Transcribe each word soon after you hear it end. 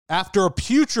After a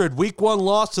putrid Week 1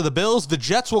 loss to the Bills, the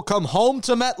Jets will come home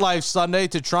to MetLife Sunday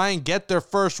to try and get their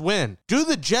first win. Do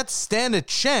the Jets stand a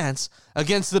chance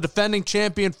against the defending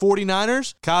champion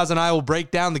 49ers? Kaz and I will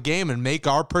break down the game and make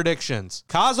our predictions.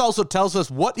 Kaz also tells us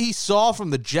what he saw from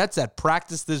the Jets at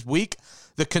practice this week,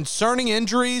 the concerning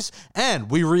injuries,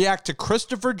 and we react to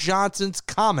Christopher Johnson's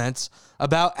comments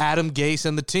about Adam Gase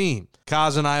and the team.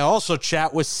 Kaz and I also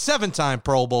chat with 7-time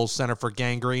Pro Bowl center for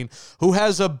Gangrene, who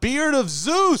has a beard of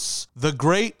Zeus, the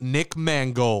great Nick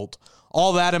Mangold.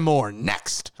 All that and more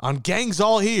next on Gangs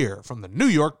All Here from the New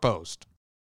York Post.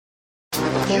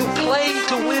 You play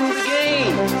to win the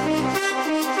game.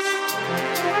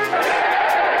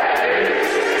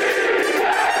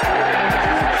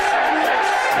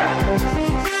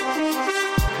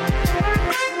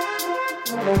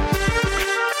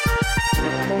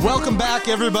 Welcome back,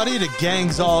 everybody, to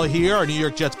Gangs All Here, our New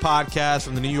York Jets podcast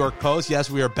from the New York Post. Yes,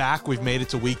 we are back. We've made it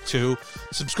to week 2.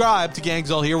 Subscribe to Gangs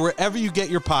All Here wherever you get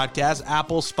your podcasts,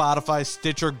 Apple, Spotify,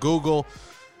 Stitcher, Google.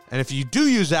 And if you do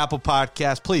use Apple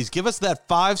Podcasts, please give us that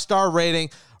 5-star rating.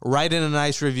 Write in a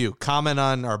nice review. Comment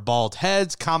on our bald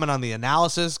heads. Comment on the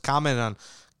analysis. Comment on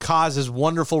Kaz's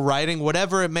wonderful writing,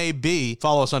 whatever it may be.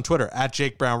 Follow us on Twitter at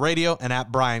Jake Brown Radio and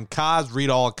at Brian Kaz. Read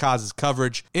all of Kaz's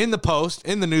coverage in the Post,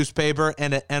 in the newspaper,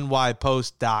 and at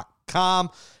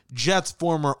nypost.com. Jets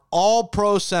former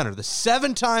All-Pro center, the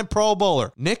 7-time Pro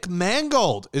Bowler, Nick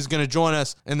Mangold, is going to join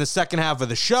us in the second half of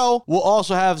the show. We'll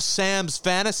also have Sam's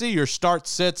Fantasy, your start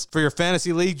sits for your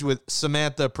fantasy leagues with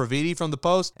Samantha Praviti from the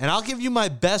Post. And I'll give you my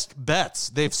best bets.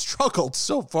 They've struggled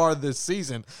so far this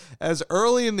season. As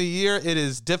early in the year, it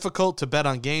is difficult to bet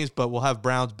on games, but we'll have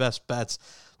Brown's best bets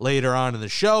later on in the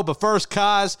show. But first,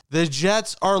 Kaz, the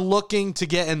Jets are looking to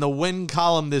get in the win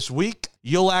column this week.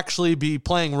 You'll actually be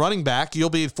playing running back. You'll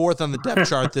be 4th on the depth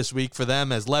chart this week for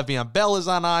them, as Le'Veon Bell is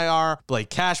on IR, Blake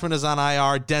Cashman is on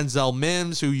IR, Denzel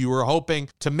Mims, who you were hoping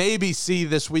to maybe see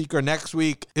this week or next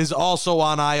week, is also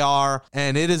on IR.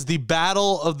 And it is the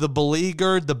battle of the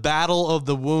beleaguered, the battle of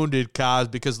the wounded,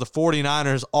 Kaz, because the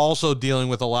 49ers also dealing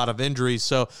with a lot of injuries.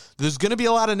 So there's going to be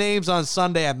a lot of names on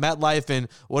Sunday at MetLife in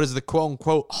what is the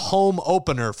quote-unquote home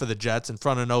opener for the Jets in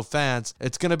front of no fans.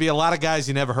 It's going to be a lot of guys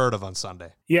you never heard of on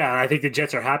Sunday. Yeah, I think the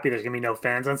Jets are happy there's going to be no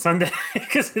fans on Sunday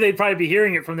because they'd probably be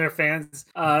hearing it from their fans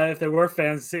if there were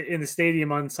fans in the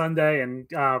stadium on Sunday, and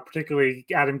particularly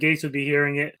Adam Gase would be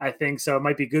hearing it, I think. So it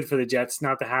might be good for the Jets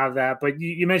not to have that. But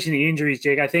you mentioned the injuries,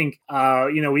 Jake. I think,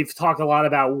 we've talked a lot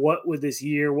about what would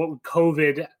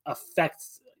COVID affect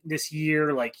this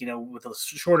year, with a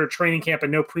shorter training camp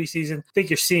and no preseason. I think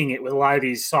you're seeing it with a lot of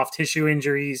these soft tissue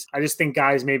injuries. I just think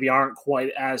guys maybe aren't quite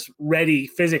as ready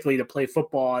physically to play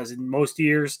football as in most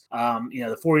years.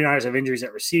 The 49ers have injuries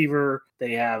at receiver.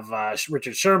 They have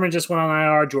Richard Sherman just went on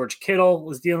IR. George Kittle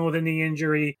was dealing with a knee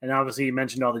injury. And obviously you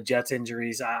mentioned all the Jets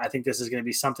injuries. I think this is going to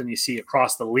be something you see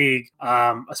across the league,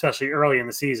 especially early in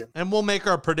the season. And we'll make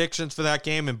our predictions for that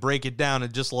game and break it down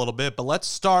in just a little bit. But let's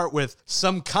start with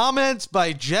some comments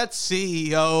by Jets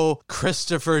CEO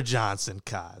Christopher Johnson,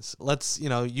 Kaz.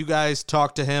 You guys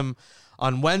talk to him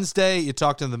on Wednesday. You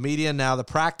talk to the media. Now the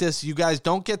practice, you guys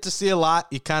don't get to see a lot.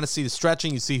 You kind of see the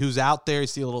stretching. You see who's out there. You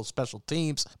see a little special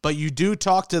teams. But you do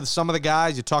talk to some of the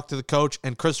guys. You talk to the coach.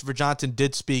 And Christopher Johnson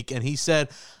did speak. And he said,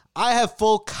 I have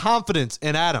full confidence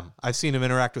in Adam. I've seen him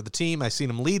interact with the team. I've seen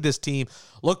him lead this team.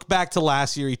 Look back to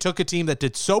last year. He took a team that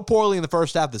did so poorly in the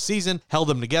first half of the season, held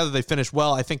them together. They finished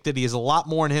well. I think that he has a lot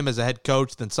more in him as a head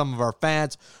coach than some of our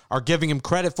fans are giving him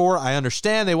credit for. I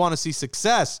understand they want to see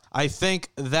success. I think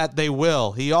that they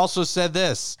will. He also said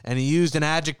this, and he used an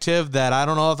adjective that I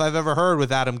don't know if I've ever heard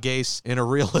with Adam Gase in a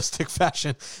realistic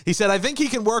fashion. He said, I think he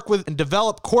can work with and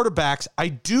develop quarterbacks. I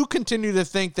do continue to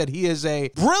think that he is a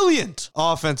brilliant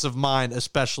offensive mind,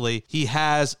 especially. He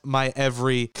has my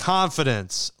every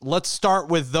confidence. Let's start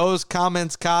with those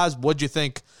comments, Kaz. What'd you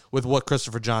think with what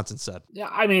Christopher Johnson said? Yeah,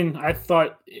 I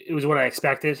thought it was what I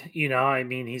expected. He's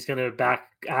going to back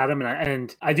Adam,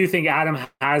 and I do think Adam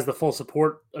has the full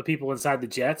support of people inside the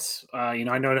Jets. I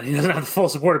know he doesn't have the full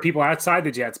support of people outside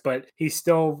the Jets, but he's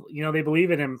still, they believe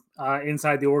in him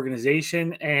inside the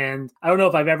organization. And I don't know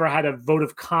if I've ever had a vote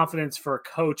of confidence for a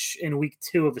coach in week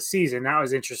 2 of a season. That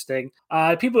was interesting.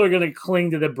 People are going to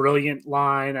cling to the brilliant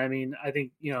line. I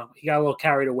think, he got a little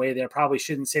carried away there. Probably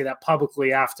shouldn't say that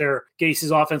publicly after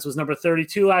Gase's offense was number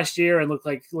 32 last year and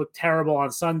looked terrible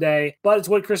on Sunday, but it's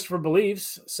what Christopher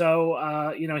believes. So,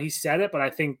 he said it, but I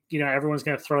think, everyone's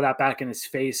going to throw that back in his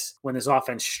face when his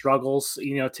offense struggles.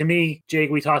 To me, Jake,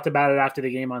 we talked about it after the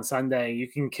game on Sunday. You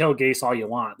can kill Gase all you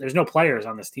want. There's no players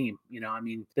on this team.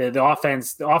 The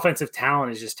offensive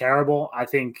talent is just terrible. I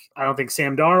don't think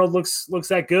Sam Darnold looks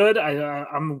that good.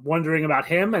 I'm wondering about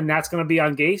him, and that's going to be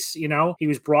on Gase. He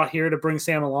was brought here to bring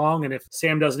Sam along, and if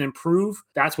Sam doesn't improve,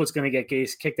 that's what's going to get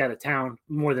Gase kicked out of town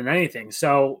more than anything.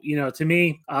 So, to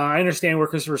me, I understand where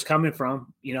Christopher's coming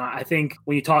from. I think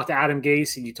when you talk to Adam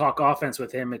Gase and you talk offense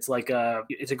with him, it's like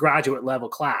it's a graduate level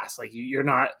class. Like you're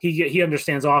not, he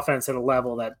understands offense at a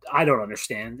level that I don't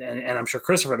understand. And I'm sure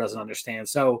Christopher doesn't understand.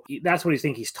 So that's what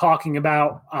he's talking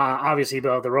about. Obviously,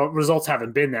 the results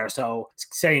haven't been there. So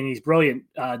saying he's brilliant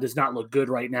does not look good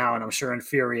right now. And I'm sure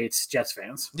infuriates Jets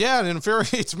fans. Yeah, it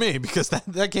infuriates me because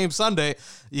that game Sunday,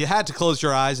 you had to close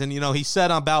your eyes. And, he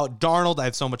said about Darnold, I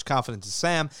have so much confidence in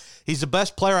Sam. He's the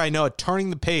best player I know at turning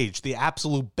the page, the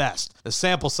absolute best. The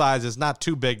sample size is not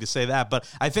too big to say that, but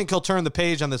I think he'll turn the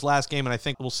page on this last game, and I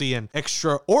think we'll see an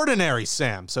extraordinary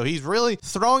Sam. So he's really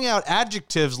throwing out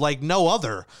adjectives like no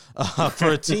other for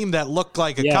a team that looked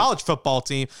like a college football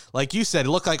team. Like you said, it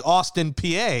looked like Austin,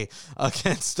 PA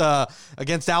against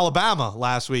Alabama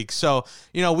last week. So,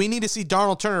 we need to see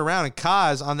Darnold turn it around. And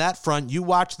Kaz, on that front, you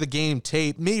watched the game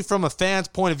tape. Me, from a fan's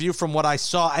point of view, from what I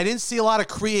saw, I didn't see a lot of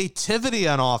creativity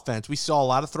on offense. We saw a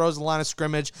lot of throws in the line of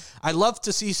scrimmage. I'd love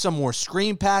to see some more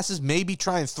screen passes, maybe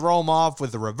try and throw them off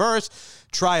with the reverse,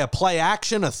 try a play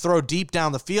action, a throw deep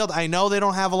down the field. I know they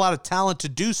don't have a lot of talent to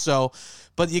do so,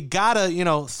 but you got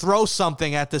to, throw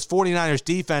something at this 49ers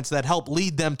defense that helped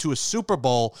lead them to a Super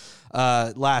Bowl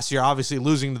last year, obviously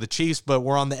losing to the Chiefs, but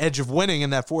we're on the edge of winning in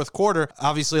that fourth quarter.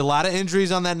 Obviously, a lot of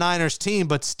injuries on that Niners team,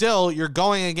 but still, you're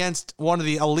going against one of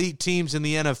the elite teams in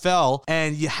the NFL,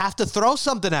 and you have to throw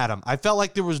something at them. I felt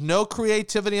like there was no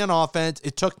creativity on offense.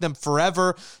 It took them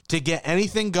forever to get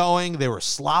anything going. They were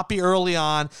sloppy early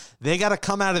on. They got to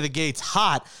come out of the gates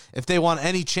hot if they want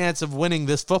any chance of winning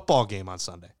this football game on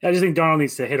Sunday. I just think Darnold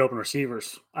needs to hit open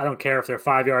receivers. I don't care if they're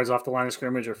 5 yards off the line of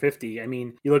scrimmage or 50. I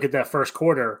mean, you look at that first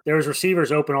quarter, there was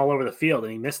receivers open all over the field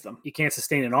and he missed them. You can't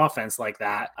sustain an offense like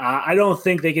that. I don't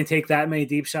think they can take that many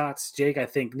deep shots, Jake. I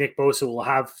think Nick Bosa will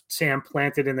have Sam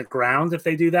planted in the ground if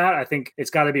they do that. I think it's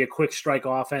got to be a quick strike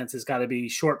offense. It's got to be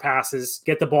short passes,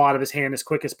 get the ball out of his hand as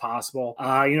quick as possible.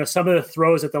 Some of the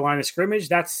throws at the line of scrimmage,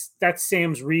 that's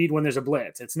Sam's read when there's a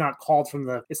blitz. It's not called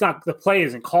the play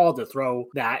isn't called to throw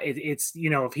that. It's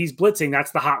if he's blitzing,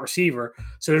 that's the hot receiver.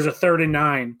 So there's a 3rd and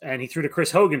 9 and he threw to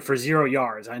Chris Hogan for 0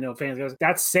 yards. I know fans go,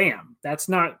 that's Sam. That's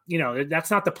not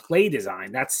the play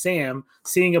design. That's Sam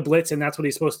seeing a blitz, and that's what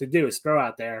he's supposed to do is throw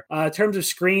out there. In terms of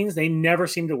screens, they never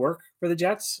seem to work for the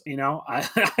Jets. I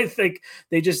think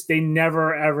they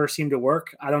never ever seem to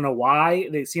work. I don't know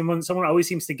why. Someone always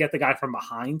seems to get the guy from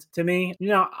behind to me.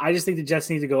 I just think the Jets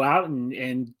need to go out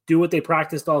and do what they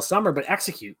practiced all summer, but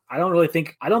execute. I don't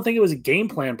think it was a game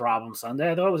plan problem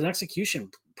Sunday. I thought it was an execution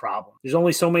problem. There's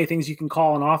only so many things you can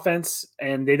call an offense,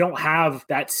 and they don't have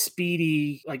that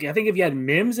speedy. Like, I think if you had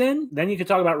Mims in, then you could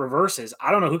talk about reverses. I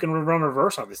don't know who can run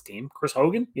reverse on this team. Chris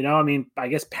Hogan? I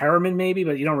guess Perriman maybe,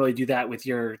 but you don't really do that with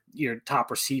your top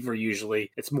receiver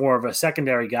usually. It's more of a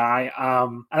secondary guy.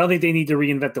 I don't think they need to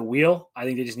reinvent the wheel. I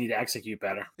think they just need to execute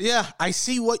better. Yeah, I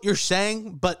see what you're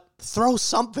saying, but throw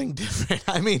something different.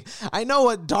 I mean, I know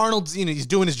what Darnold's, he's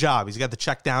doing his job. He's got the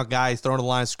check down guy. He's throwing the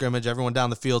line of scrimmage. Everyone down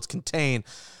the field's contained.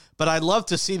 But I'd love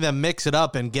to see them mix it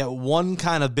up and get one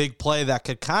kind of big play that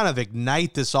could kind of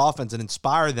ignite this offense and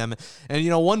inspire them.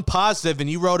 And, one positive, and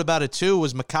you wrote about it too,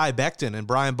 was Mekhi Becton. And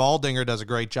Brian Baldinger does a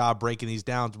great job breaking these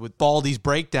down with Baldy's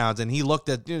breakdowns. And he looked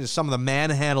at some of the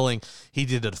manhandling he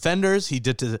did to defenders. He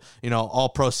did to,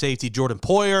 all-pro safety Jordan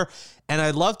Poyer. And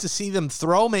I'd love to see them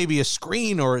throw maybe a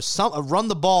screen or run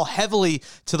the ball heavily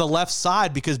to the left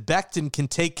side because Becton can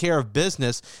take care of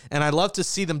business. And I'd love to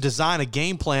see them design a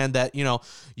game plan that,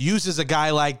 uses a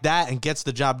guy like that and gets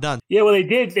the job done. Yeah, well, they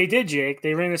did, Jake.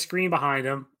 They ran a screen behind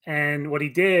him. And what he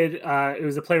did, it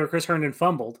was a play where Chris Herndon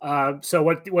fumbled. So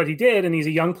what he did, and he's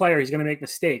a young player, he's going to make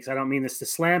mistakes. I don't mean this to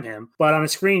slam him, but on a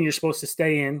screen, you're supposed to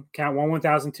stay in, count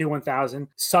 1,000, 2, 1,000,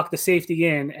 suck the safety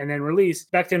in, and then release.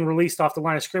 Becton released off the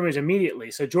line of scrimmage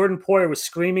immediately. So Jordan Poyer was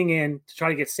screaming in to try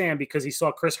to get Sam because he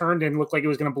saw Chris Herndon look like he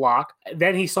was going to block.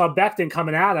 Then he saw Becton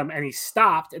coming at him, and he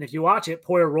stopped. And if you watch it,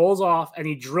 Poyer rolls off, and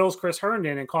he drills Chris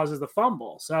Herndon and causes the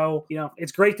fumble. So,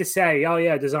 it's great to say, oh,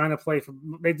 yeah, they designed a play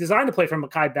from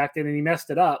Mekhi Becton, and he messed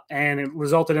it up, and it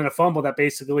resulted in a fumble that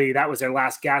basically that was their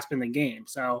last gasp in the game.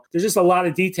 So there's just a lot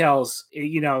of details,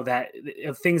 that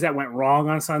of things that went wrong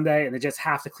on Sunday, and they just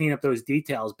have to clean up those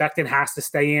details. Becton has to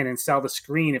stay in and sell the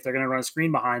screen if they're going to run a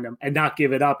screen behind him and not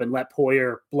give it up and let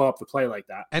Poyer blow up the play like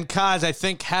that. And Kaz, I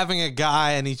think having a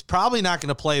guy, and he's probably not going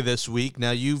to play this week.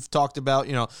 Now, you've talked about,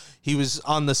 he was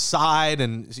on the side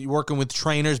and working with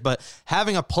trainers, but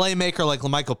having a playmaker like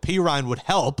La'Mical Perine would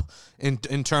help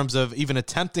in terms of even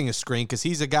attempting a screen, because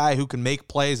he's a guy who can make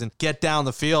plays and get down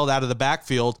the field out of the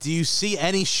backfield. Do you see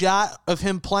any shot of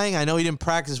him playing? I know he didn't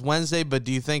practice Wednesday, but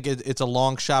do you think it's a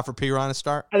long shot for Perine to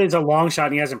start? I think it's a long shot,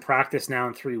 and he hasn't practiced now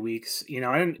in 3 weeks.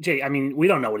 And Jay, we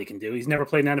don't know what he can do. He's never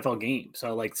played an NFL game.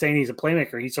 So saying he's a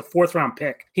playmaker, he's a 4th round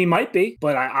pick. He might be,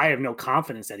 but I have no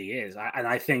confidence that he is.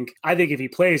 I think if he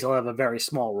plays, he'll have a very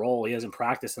small role. He hasn't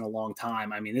practiced in a long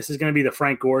time. This is going to be the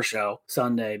Frank Gore show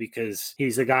Sunday because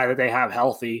he's the guy that they have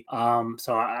healthy.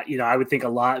 So I would think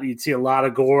you'd see a lot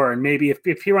of Gore, and maybe if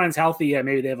Perine's healthy,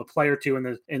 maybe they have a play or two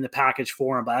in the package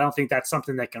for him, but I don't think that's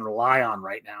something they can rely on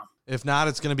right now. If not,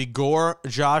 it's going to be Gore,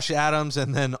 Josh Adams,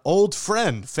 and then old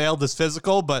friend failed his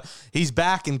physical, but he's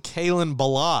back in Kalen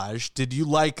Ballage. Did you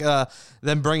like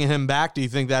them bringing him back? Do you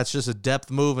think that's just a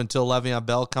depth move until Le'Veon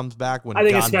Bell comes back? I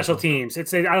think it's special teams. I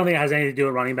don't think it has anything to do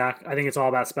with running back. I think it's all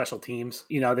about special teams.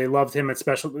 They loved him at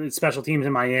special teams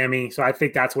in Miami, so I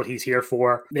think that's what he's here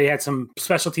for. They had some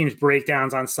special teams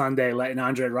breakdowns on Sunday, letting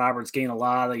Andre Roberts gain a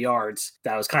lot of yards.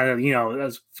 That was kind of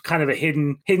a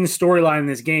hidden storyline in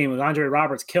this game. Was Andre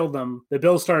Roberts killed them. The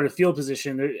Bills started a field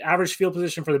position. The average field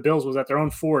position for the Bills was at their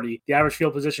own 40. The average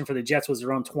field position for the Jets was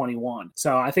their own 21.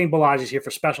 So I think Ballage is here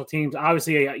for special teams.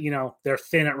 Obviously, they're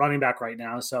thin at running back right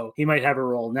now, so he might have a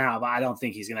role now, but I don't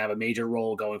think he's going to have a major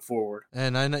role going forward.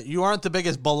 And I know you aren't the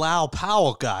biggest Bilal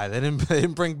Powell guy. They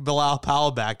didn't bring Bilal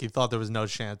Powell back. You thought there was no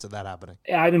chance of that happening.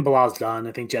 Yeah, I think Bilal's done.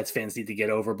 I think Jets fans need to get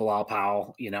over Bilal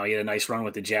Powell. He had a nice run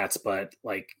with the Jets, but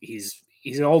he's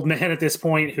an old man at this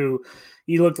point who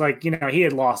he looked like, he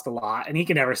had lost a lot, and he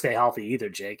can never stay healthy either,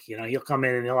 Jake. He'll come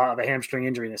in and he'll have a hamstring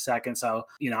injury in a second. So,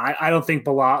 I don't think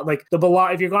Bilal,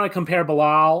 if you're going to compare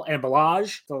Bilal and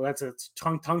Ballage, so that's a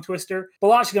tongue twister.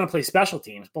 Ballage is going to play special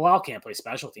teams. Bilal can't play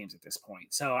special teams at this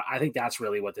point. So I think that's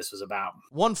really what this was about.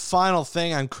 One final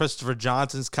thing on Christopher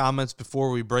Johnson's comments before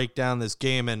we break down this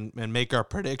game and make our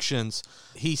predictions.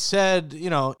 He said,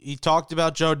 he talked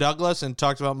about Joe Douglas and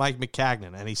talked about Mike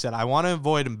Maccagnan. And he said, I want to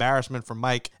avoid embarrassment for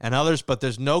Mike and others, but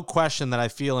there's no question that I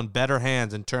feel in better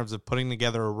hands in terms of putting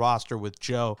together a roster with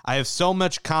Joe. I have so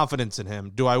much confidence in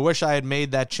him. Do I wish I had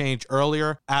made that change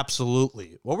earlier?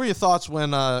 Absolutely. What were your thoughts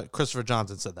when Christopher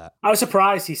Johnson said that? I was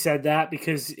surprised he said that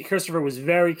because Christopher was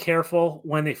very careful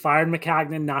when they fired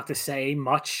Maccagnan not to say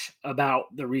much about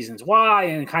the reasons why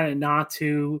and kind of not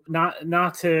to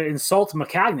insult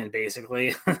Maccagnan,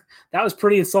 basically. That was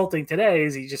pretty insulting today.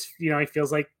 Is he just, he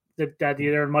feels like that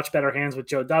they're in much better hands with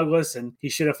Joe Douglas, and he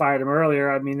should have fired him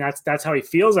earlier. That's how he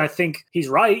feels. I think he's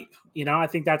right. I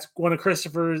think that's one of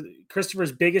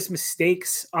Christopher's biggest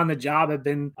mistakes on the job have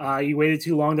been he waited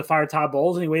too long to fire Todd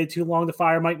Bowles, and he waited too long to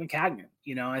fire Mike Maccagnan.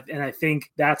 And I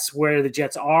think that's where the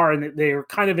Jets are, and they're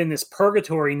kind of in this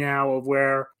purgatory now of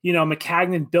where,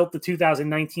 Maccagnan built the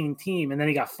 2019 team, and then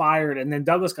he got fired, and then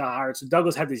Douglas got hired. So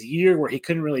Douglas had this year where he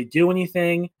couldn't really do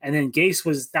anything, and then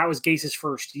that was Gase's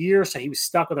first year, so he was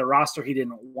stuck with a roster he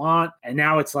didn't want, and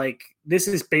now it's like this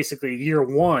is basically year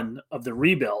one of the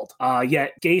rebuild.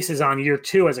 Yet Gase is on year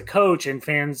two as a coach, and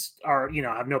fans are,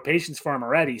 have no patience for him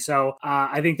already. So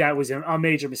I think that was a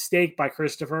major mistake by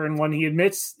Christopher, and one he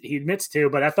admits to.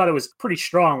 But I thought it was pretty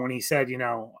strong when he said,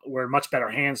 we're in much better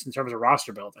hands in terms of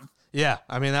roster building. Yeah,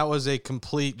 that was a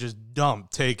complete just dump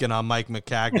taken on Mike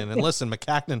Maccagnan. And listen,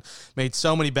 Maccagnan made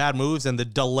so many bad moves, and the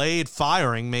delayed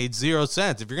firing made 0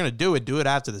 sense. If you're going to do it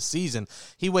after the season.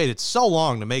 He waited so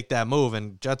long to make that move,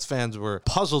 and Jets fans were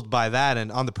puzzled by that.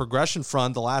 And on the progression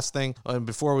front, the last thing,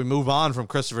 before we move on from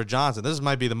Christopher Johnson, this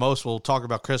might be the most we'll talk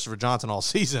about Christopher Johnson all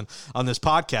season on this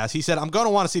podcast. He said, I'm going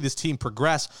to want to see this team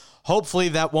progress. Hopefully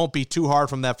that won't be too hard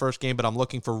from that first game, but I'm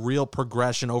looking for real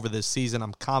progression over this season.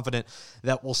 I'm confident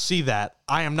that we'll see that.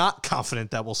 I am not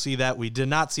confident that we'll see that. We did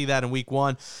not see that in week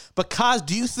one. But Kaz,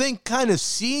 do you think kind of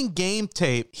seeing game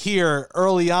tape here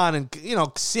early on and,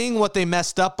 seeing what they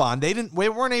messed up on, we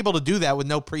weren't able to do that with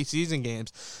no preseason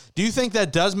games. Do you think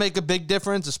that does make a big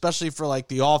difference, especially for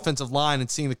the offensive line and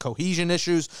seeing the cohesion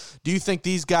issues? Do you think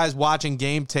these guys watching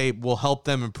game tape will help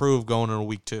them improve going into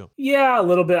week two? Yeah, a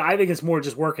little bit. I think it's more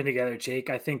just working together, Jake.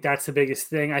 I think that's the biggest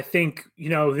thing. I think,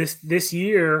 this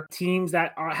year, teams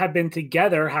that have been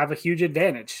together have a huge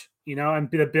advantage. And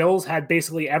the Bills had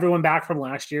basically everyone back from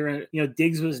last year. And,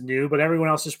 Diggs was new, but everyone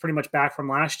else is pretty much back from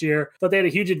last year. But they had a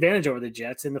huge advantage over the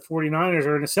Jets, and the 49ers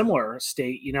are in a similar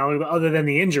state, other than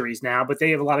the injuries now, but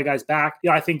they have a lot of guys back.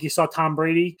 I think you saw Tom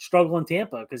Brady struggle in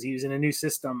Tampa because he was in a new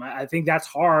system. I think that's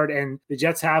hard. And the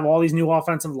Jets have all these new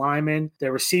offensive linemen.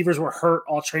 Their receivers were hurt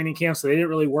all training camp, so they didn't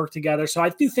really work together. So I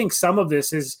do think some of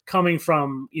this is coming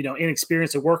from,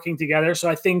 inexperience of working together. So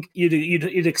I think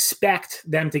you'd expect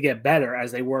them to get better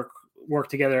as they work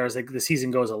together as the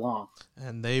season goes along.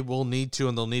 And they will need to,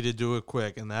 and they'll need to do it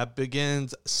quick. And that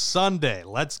begins Sunday.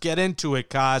 Let's get into it,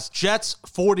 Kaz. Jets,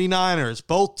 49ers,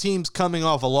 both teams coming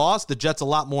off a loss. The Jets a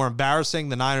lot more embarrassing.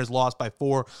 The Niners lost by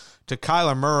 4 to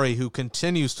Kyler Murray, who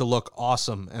continues to look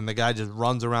awesome. And the guy just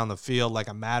runs around the field like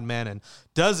a madman and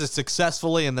does it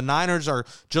successfully. And the Niners are,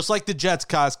 just like the Jets,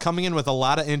 Kaz, coming in with a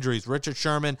lot of injuries. Richard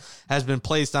Sherman has been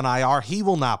placed on IR. He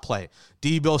will not play.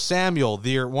 Deebo Samuel,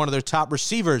 one of their top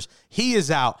receivers, he is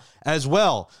out as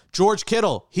well. George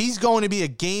Kittle, he's going to be a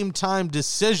game-time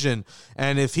decision,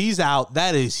 and if he's out,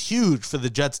 that is huge for the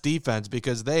Jets defense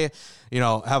because they,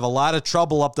 have a lot of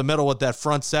trouble up the middle with that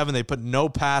front seven. They put no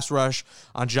pass rush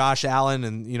on Josh Allen,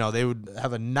 and, they would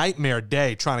have a nightmare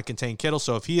day trying to contain Kittle.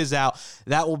 So if he is out,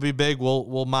 that will be big.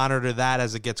 We'll monitor that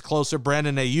as it gets closer.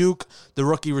 Brandon Ayuk, the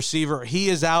rookie receiver, he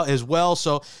is out as well.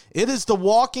 So it is the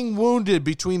walking wounded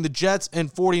between the Jets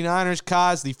and 49ers,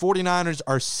 Kaz. The 49ers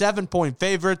are 7-point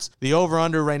favorites. The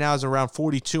over-under right now is around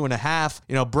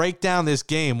 42.5. Break down this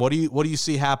game. What do you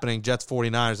see happening, Jets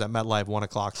 49ers at MetLife,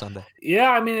 1:00 Sunday?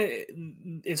 Yeah,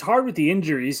 it's hard with the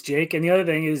injuries, Jake. And the other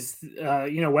thing is,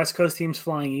 West Coast teams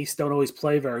flying east don't always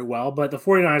play very well, but the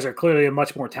 49ers are clearly a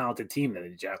much more talented team than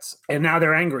the Jets. And now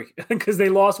they're angry because they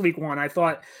lost week 1. I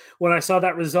thought when I saw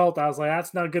that result, I was like,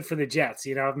 that's not good for the Jets.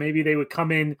 Maybe they would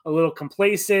come in a little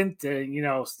complacent,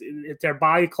 if their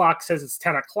body clock says it's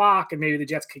 10 o'clock and maybe the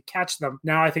Jets could catch them.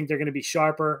 Now I think they're going to be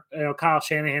sharper. Kyle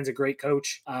Shanahan's a great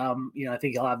coach. I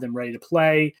think he'll have them ready to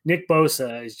play. Nick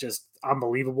Bosa is just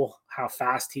unbelievable how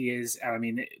fast he is.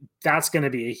 That's going to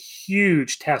be a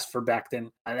huge test for Becton.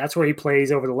 That's where he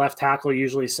plays over the left tackle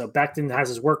usually. So Becton has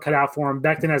his work cut out for him.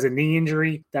 Becton has a knee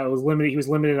injury that was limited. He was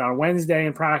limited on Wednesday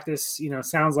in practice.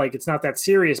 Sounds like it's not that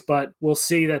serious, but we'll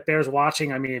see. That bears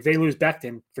watching. If they lose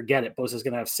Becton, forget it. Bosa's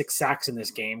going to have 6 sacks in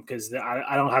this game because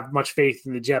I don't have much faith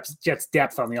in the Jets'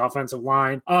 depth on the offensive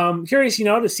line. Curious,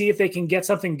 to see if they can get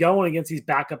something going against these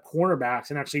backup cornerbacks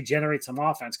and actually generate some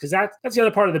offense, because that's the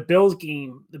other part of the Bills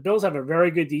game. The Bills have a very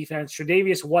good defense.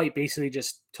 Tre'Davious White basically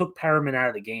just took Perriman out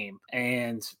of the game,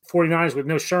 and 49ers with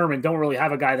no Sherman don't really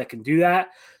have a guy that can do that.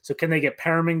 So can they get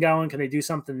Perriman going? Can they do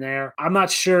something there? I'm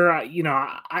not sure.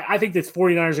 I think the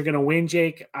 49ers are going to win,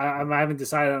 Jake. I haven't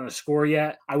decided on a score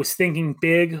yet. I was thinking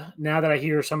big. Now that I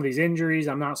hear some of these injuries,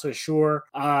 I'm not so sure.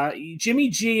 Jimmy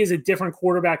G is a different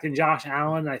quarterback than Josh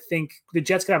Allen. I think the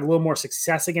Jets could have a little more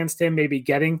success against him, maybe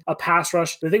getting a pass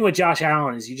rush. The thing with Josh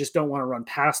Allen is you just don't want to run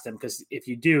past him because if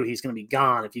you do, he's going to be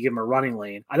gone if you give him a running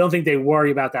lane. I don't think they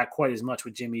worry about that quite as much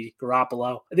with Jimmy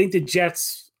Garoppolo. I think the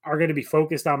Jets are going to be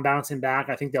focused on bouncing back.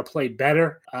 I think they'll play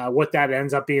better. What that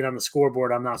ends up being on the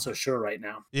scoreboard, I'm not so sure right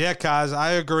now. Yeah, Kaz,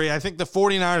 I agree. I think the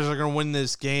 49ers are going to win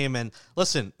this game. And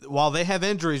listen, while they have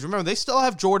injuries, remember, they still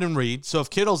have Jordan Reed. So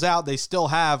if Kittle's out, they still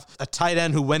have a tight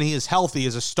end who, when he is healthy,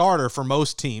 is a starter for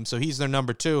most teams. So he's their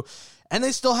number 2. And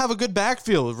they still have a good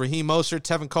backfield with Raheem Mostert,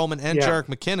 Tevin Coleman, and Jerick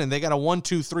McKinnon. They got a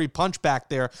 1-2-3 punch back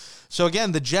there. So,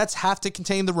 again, the Jets have to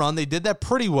contain the run. They did that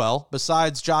pretty well,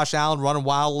 besides Josh Allen running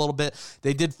wild a little bit.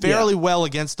 They did fairly well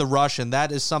against the rush, and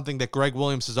that is something that Greg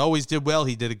Williams has always did well.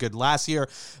 He did it good last year.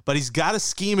 But he's got to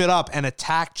scheme it up and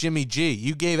attack Jimmy G.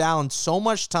 You gave Allen so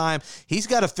much time. He's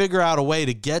got to figure out a way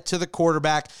to get to the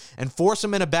quarterback and force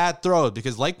him in a bad throw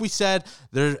because, like we said,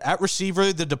 they're at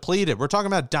receiver, they're depleted. We're talking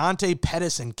about Dante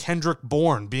Pettis and Kendrick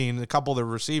Bourne being a couple of the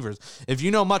receivers. If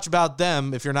you know much about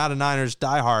them, if you're not a Niners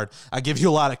diehard, I give you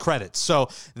a lot of credit. So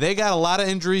they got a lot of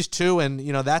injuries too, and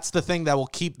that's the thing that will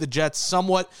keep the Jets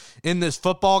somewhat in this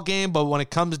football game. But when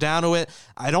it comes down to it,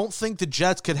 I don't think the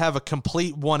Jets could have a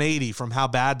complete 180 from how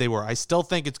bad they were. I still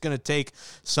think it's going to take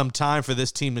some time for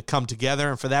this team to come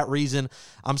together, and for that reason,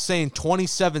 I'm saying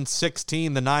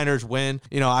 27-16, the Niners win.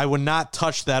 I would not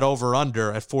touch that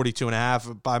over-under at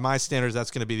 42.5. By my standards,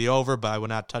 that's going to be the over, but I would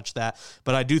not touch that.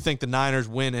 But I do think the Niners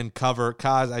win and cover.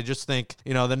 Kaz, I just think,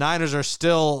 the Niners are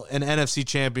still an NFC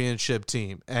championship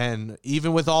team. And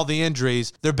even with all the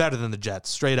injuries, they're better than the Jets,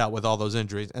 straight out with all those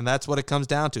injuries. And that's what it comes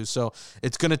down to. So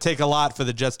it's going to take a lot for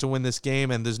the Jets to win this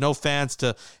game. And there's no fans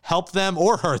to help them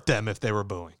or hurt them if they were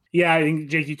booing. Yeah, I think,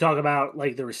 Jake, you talk about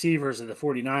like the receivers of the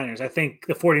 49ers. I think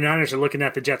the 49ers are looking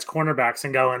at the Jets cornerbacks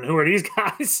and going, who are these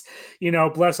guys?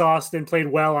 Bless Austin played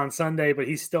well on Sunday, but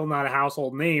he's still not a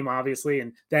household name, obviously.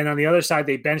 And then on the other side,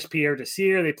 they benched Pierre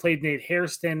Desir. They played Nate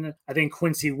Hairston. I think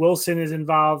Quincy Wilson is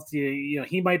involved.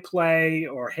 He might play,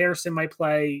 or Harrison might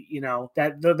play.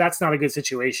 That's not a good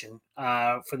situation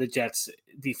for the Jets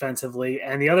defensively.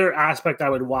 And the other aspect I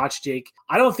would watch, Jake,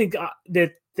 I don't think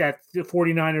that the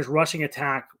 49ers rushing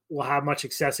attack will have much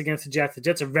success against the Jets. The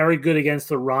Jets are very good against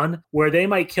the run. Where they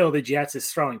might kill the Jets is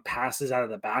throwing passes out of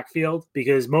the backfield,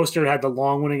 because Mostert had the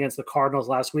long one against the Cardinals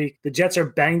last week. The Jets are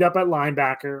banged up at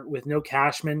linebacker with no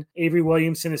Cashman. Avery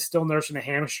Williamson is still nursing a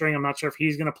hamstring. I'm not sure if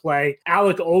he's going to play.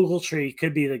 Alec Ogletree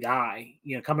could be the guy,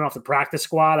 coming off the practice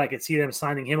squad. I could see them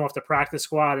signing him off the practice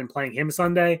squad and playing him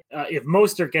Sunday. If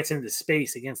Mostert gets into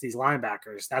space against these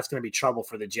linebackers, that's going to be trouble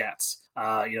for the Jets.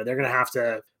 They're going to have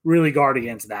to really guard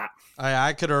against that.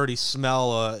 I could already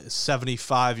smell a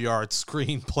 75-yard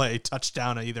screenplay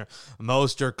touchdown to either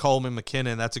Mostert, Coleman,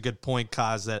 McKinnon. That's a good point,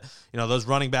 Kaz, that those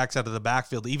running backs out of the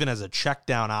backfield, even as a check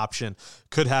down option,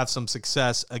 could have some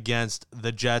success against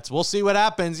the Jets. We'll see what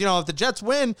happens. If the Jets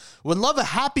win, would love a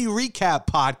happy recap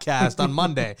podcast on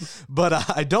Monday, but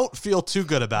I don't feel too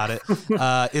good about it.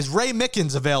 Is Ray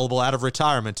Mickens available out of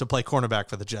retirement to play cornerback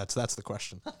for the Jets? That's the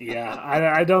question. Yeah,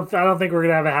 I don't think we're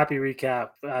gonna have a happy recap,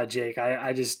 Jake.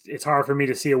 It's hard for me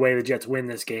to see a way the Jets win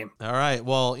this game. All right.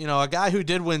 Well, a guy who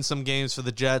did win some games for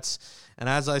the Jets, and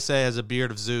as I say, as a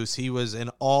beard of Zeus, he was an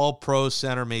all-pro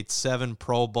center, made 7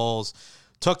 Pro Bowls,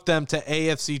 took them to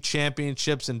AFC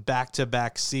championships in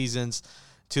back-to-back seasons,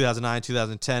 2009,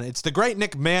 2010. It's the great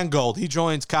Nick Mangold. He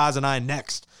joins Kaz and I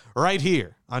next, right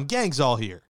here on Gangs All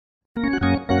Here.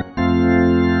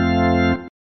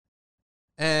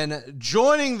 And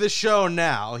joining the show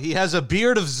now, he has a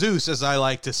beard of Zeus, as I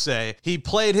like to say. He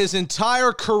played his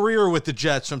entire career with the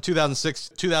Jets from 2006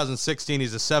 2016.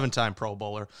 He's a 7-time Pro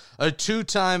Bowler, a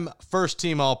 2-time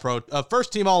first-team All-Pro, a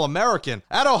first-team All-American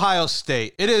at Ohio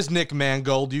State. It is Nick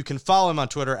Mangold. You can follow him on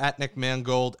Twitter at Nick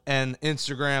Mangold and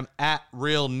Instagram at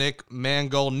Real Nick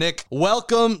Mangold. Nick,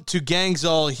 welcome to Gangs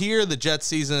All Here. The Jets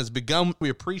season has begun. We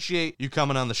appreciate you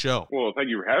coming on the show. Well, thank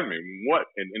you for having me. What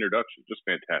an introduction. Just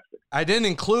fantastic. I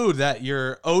didn't include that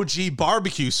your OG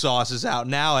barbecue sauce is out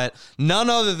now at none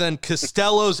other than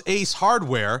Costello's Ace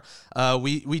Hardware.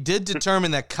 We did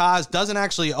determine that Kaz doesn't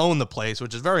actually own the place,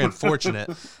 which is very unfortunate,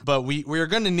 but we're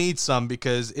going to need some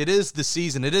because it is the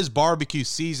season. It is barbecue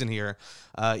season here.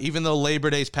 Even though Labor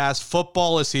Day's passed,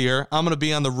 football is here. I'm going to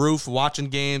be on the roof watching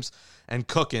games and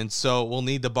cooking, so we'll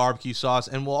need the barbecue sauce,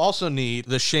 and we'll also need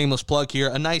the shameless plug here,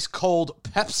 a nice cold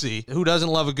Pepsi. Who doesn't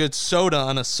love a good soda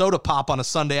on a soda pop on a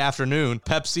Sunday afternoon?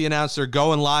 Pepsi announced their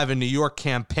Going Live in New York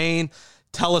campaign.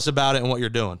 Tell us about it and what you're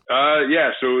doing.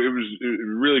 So it was a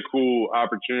really cool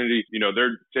opportunity.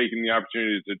 They're taking the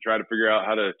opportunity to try to figure out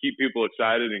how to keep people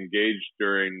excited and engaged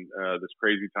during this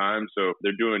crazy time. So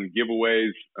they're doing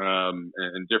giveaways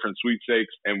and different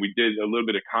sweepstakes, and we did a little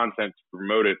bit of content to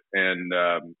promote it. And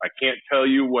I can't tell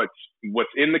you what's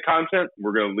in the content.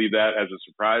 We're going to leave that as a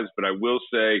surprise, but I will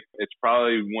say it's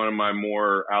probably one of my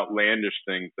more outlandish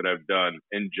things that I've done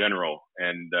in general.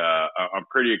 And I'm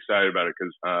pretty excited about it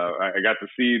because I got to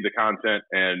see the content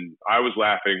and I was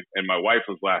laughing and my wife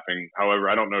was laughing. However,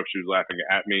 I don't know if she was laughing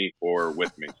at me or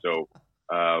with me. So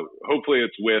hopefully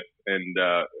it's with, and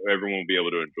everyone will be able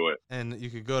to enjoy it. And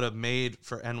you could go to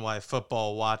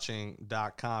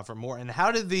madefornyfootballwatching.com for more. And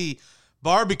how did the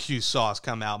barbecue sauce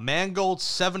come out? Mangold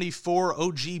 74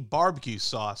 OG barbecue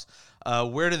sauce.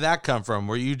 Where did that come from?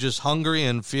 Were you just hungry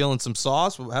and feeling some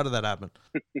sauce? How did that happen?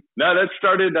 No, that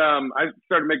started, I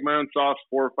started making my own sauce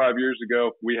 4 or 5 years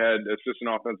ago. We had assistant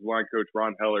offensive line coach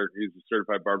Ron Heller. He's a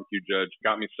certified barbecue judge.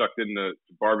 Got me sucked into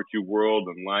the barbecue world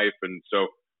and life. And so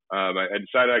I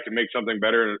decided I could make something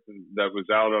better that was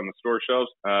out on the store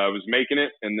shelves. I was making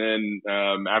it, and then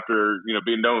after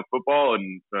being done with football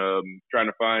and trying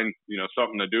to find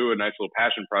something to do, a nice little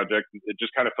passion project, it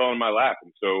just kind of fell in my lap.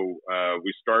 And so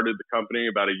we started the company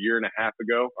about a year and a half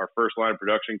ago. Our first line of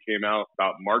production came out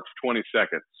about March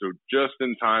 22nd, so just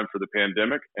in time for the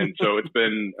pandemic. And so it's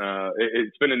been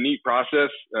a neat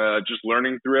process, just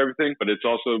learning through everything. But it's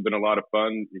also been a lot of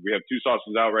fun. We have 2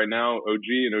 sauces out right now, OG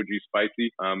and OG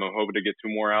Spicy. I'm hoping to get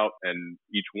 2 more out, and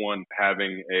each one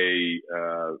having a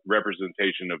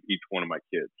representation of each one of my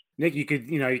kids. Nick, you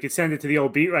could send it to the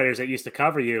old beat writers that used to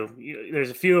cover you. There's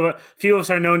a few of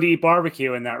us are known to eat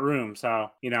barbecue in that room,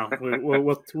 so we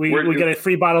get a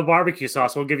free bottle of barbecue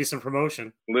sauce. We'll give you some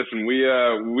promotion. Listen, we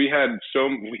had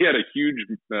a huge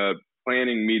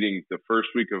planning meetings the first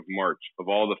week of March of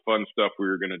all the fun stuff we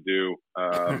were going to do,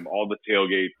 all the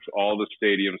tailgates, all the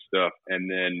stadium stuff. And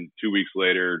then 2 weeks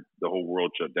later, the whole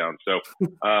world shut down. So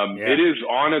It is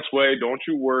on its way. Don't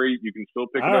you worry. You can still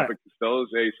pick it up at Costello's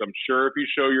Ace. I'm sure if you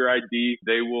show your ID,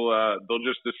 they will, they'll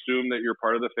just assume that you're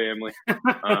part of the family.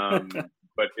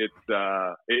 But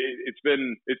it's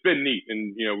been neat,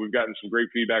 and we've gotten some great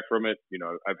feedback from it.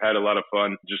 I've had a lot of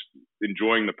fun just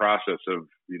enjoying the process of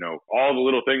all the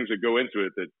little things that go into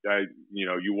it. That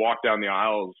you walk down the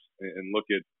aisles and look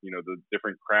at the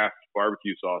different craft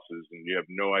barbecue sauces, and you have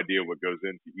no idea what goes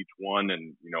into each one,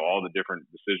 and all the different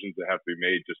decisions that have to be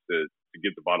made just to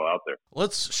get the bottle out there.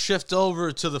 Let's shift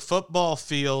over to the football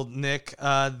field, Nick.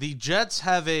 The Jets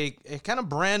have a kind of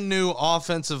brand new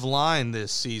offensive line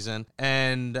this season,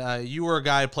 and you were a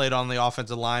guy who played on the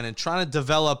offensive line and trying to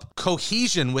develop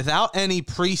cohesion without any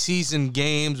preseason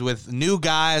games with new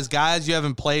guys you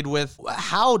haven't played with.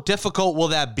 How difficult will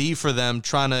that be for them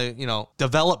trying to,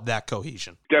 develop that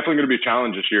cohesion? Definitely going to be a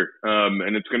challenge this year,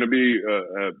 and it's going to be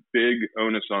a big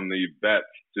onus on the vets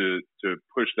to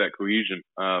push that cohesion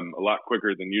a lot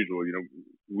quicker than usual.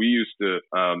 We used to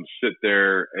sit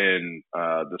there in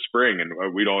the spring, and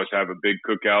we'd always have a big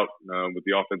cookout with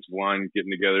the offensive line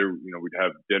getting together. We'd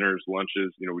have dinners,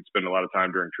 lunches. We'd spend a lot of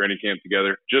time during training camp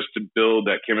together just to build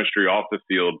that chemistry off the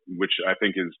field, which I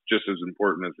think is just as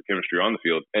important as the chemistry on the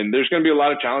field. And there's going to be a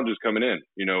lot of challenges coming in.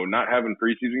 Not having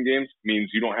preseason games means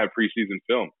you don't have preseason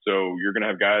film. So you're going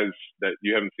to have guys that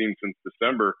you haven't seen since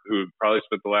December who have probably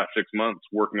spent the last 6 months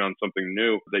working on something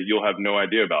new that you'll have no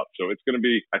idea about. So it's going to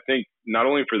be, I think, not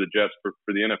only for the Jets, but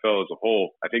for the NFL as a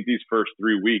whole, I think these first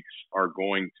 3 weeks are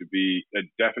going to be a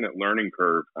definite learning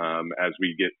curve as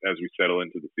we settle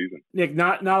into the season. Nick,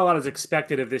 not a lot is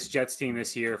expected of this Jets team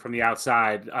this year from the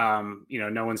outside.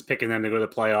 No one's picking them to go to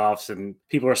the playoffs, and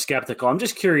people are skeptical. I'm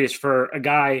just curious for a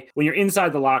guy, when you're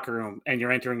inside the locker room and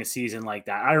you're entering a season like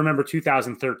that. I remember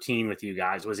 2013 with you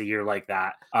guys was a year like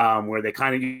that, where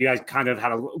you guys kind of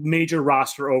had a major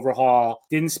roster overhaul,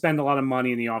 didn't spend a lot of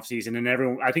money in the offseason,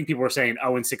 and I think people were saying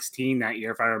 0-16 that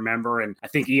year, if I remember. And I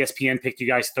think ESPN picked you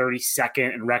guys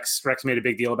 32nd, and Rex made a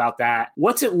big deal about that.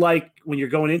 What's it like when you're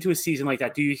going into a season like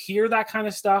that? Do you hear that kind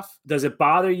of stuff? Does it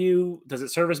bother you? Does it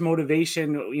serve as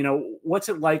motivation? What's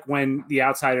it like when the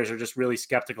outsiders are just really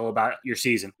skeptical about your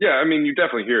season? Yeah, I mean, you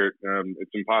definitely hear it.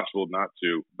 It's impossible not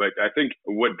to. But I think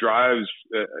what drives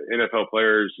NFL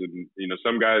players, and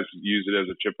some guys use it as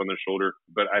a chip on their shoulder,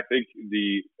 but I think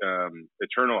the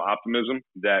eternal optimism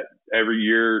that every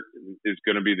year is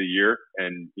going to be the year.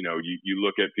 And, you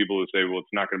look at people who say, well,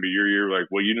 it's not going to be your year. Like,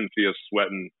 well, you didn't see us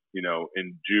sweating,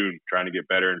 in June, trying to get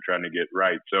better and trying to get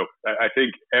right. So I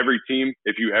think every team,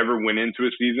 if you ever went into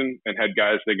a season and had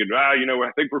guys thinking, I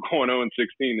think we're going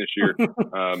 0-16 this year,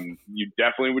 you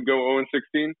definitely would go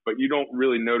 0-16, but you don't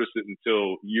really notice it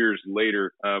until years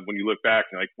later when you look back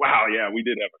and like, wow, yeah, we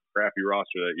did have a crappy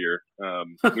roster that year.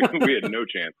 We had no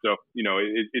chance. So,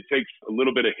 it takes a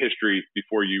little bit of history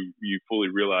before you fully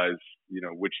realize,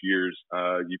 which years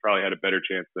you probably had a better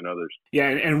chance than others. Yeah.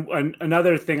 And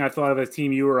another thing I thought of a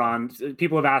team you were on,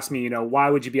 people have asked me, why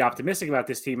would you be optimistic about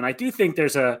this team? And I do think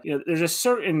there's a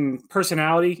certain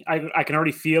personality I can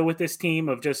already feel with this team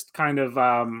of just kind of,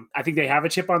 I think they have a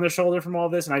chip on their shoulder from all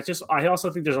this. And I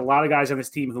also think there's a lot of guys on this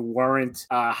team who weren't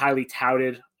highly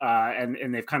touted.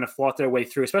 And they've kind of fought their way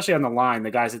through, especially on the line.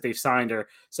 The guys that they've signed are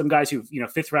some guys who,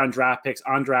 5th round draft picks,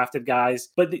 undrafted guys.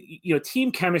 But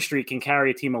team chemistry can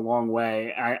carry a team a long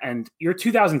way. And your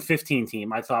 2015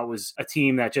 team, I thought, was a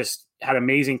team that just had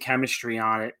amazing chemistry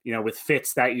on it. With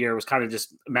Fitz that year was kind of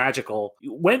just magical.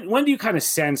 When do you kind of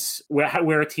sense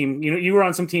where a team? You were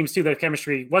on some teams too that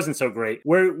chemistry wasn't so great.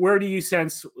 Where do you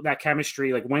sense that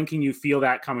chemistry? Like, when can you feel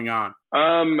that coming on?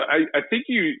 I think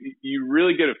you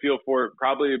really get a feel for it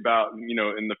probably about,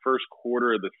 in the first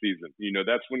quarter of the season.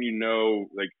 That's when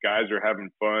like guys are having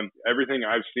fun. Everything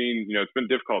I've seen, it's been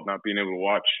difficult not being able to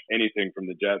watch anything from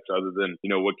the Jets other than,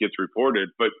 what gets reported.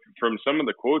 But from some of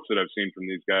the quotes that I've seen from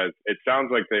these guys, it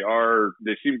sounds like they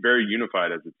seem very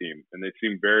unified as a team, and they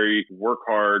seem very work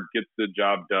hard, get the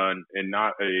job done, and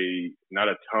not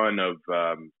a ton of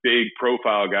big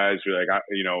profile guys who are like,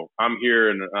 I'm here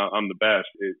and I'm the best.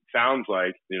 It sounds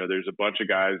like, there's a bunch of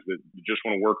guys that just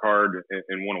want to work hard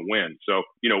and want to win. So,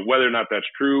 whether or not that's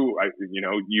true,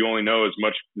 you only know as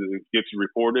much as gets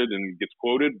reported and gets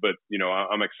quoted, but,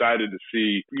 I'm excited to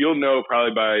see. You'll know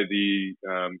probably by the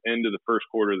end of the first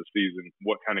quarter of the season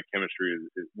what kind of chemistry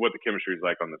what the chemistry is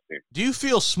like on this team. Do you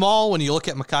feel small when you look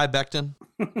at Mekhi Becton?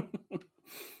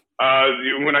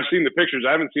 When I've seen the pictures,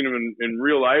 I haven't seen him in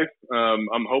real life.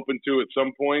 I'm hoping to at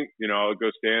some point. I'll go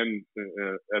stand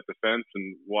at the fence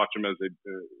and watch him as they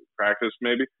practice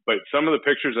maybe. But some of the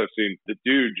pictures I've seen, the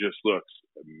dude just looks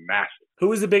massive. Who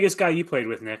was the biggest guy you played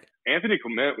with, Nick? Anthony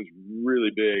Clement was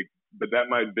really big, but that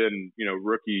might have been,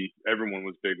 rookie. Everyone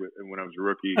was big when I was a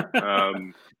rookie.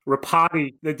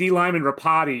 Rapati, the D lineman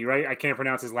Rapati, right? I can't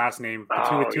pronounce his last name.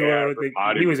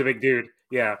 He was a big dude.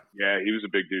 Yeah. Yeah, he was a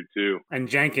big dude too. And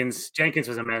Jenkins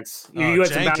was immense. You had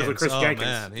some battles with Chris Jenkins.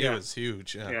 Man, he was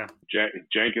huge. Yeah.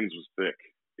 Jenkins was thick.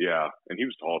 Yeah, and he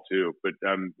was tall too. But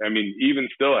even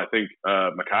still, I think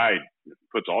Mackay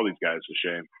puts all these guys to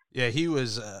shame. Yeah, he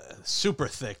was super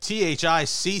thick. THICCCCC.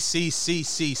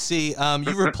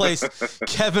 You replaced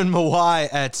Kevin Mawae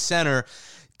at center.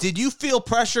 Did you feel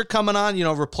pressure coming on,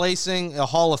 replacing a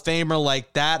Hall of Famer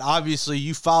like that? Obviously,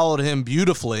 you followed him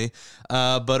beautifully,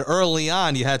 but early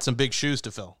on, you had some big shoes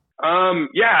to fill.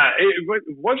 It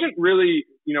wasn't really,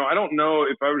 I don't know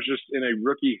if I was just in a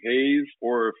rookie haze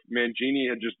or if Mangini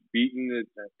had just beaten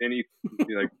any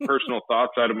personal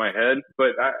thoughts out of my head.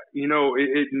 But,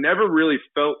 it never really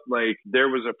felt like there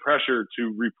was a pressure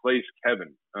to replace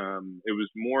Kevin. It was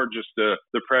more just the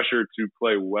pressure to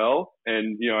play well.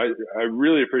 And, I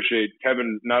really appreciate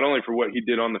Kevin, not only for what he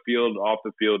did on the field, off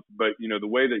the field, but, the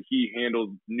way that he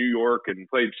handled New York and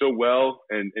played so well.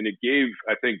 And it gave,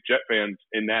 I think, Jet fans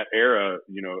in that era,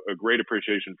 a great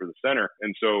appreciation for the center.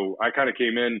 And so I kind of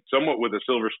came in somewhat with a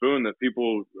silver spoon that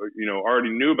people, already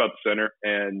knew about the center.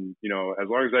 And, as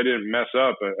long as I didn't mess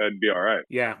up, I'd be all right.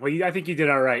 Yeah. Well, I think you did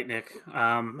all right, Nick.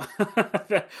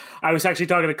 I was actually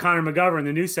talking to Connor McGovern,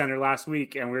 the new center, last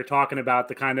week, and we were talking about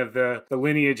the kind of the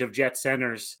lineage of Jet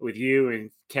centers with you and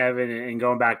Kevin, and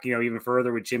going back, even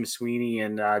further with Jim Sweeney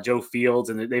and Joe Fields,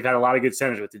 and they've had a lot of good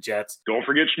centers with the Jets. Don't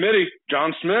forget Schmitty,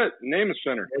 John Smith, name a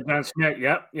center. John Smith,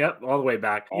 yep, all the way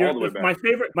back. All the way back.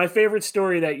 My favorite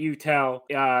story that you tell,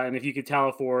 and if you could tell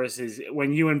it for us, is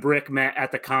when you and Brick met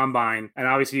at the Combine, and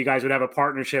obviously you guys would have a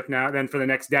partnership now then for the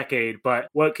next decade. But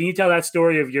what can you tell that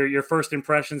story of your first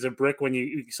impressions of Brick when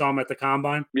you saw him at the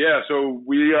Combine? Yeah, so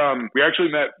we actually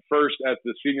met first at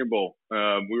the Senior Bowl.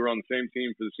 We were on the same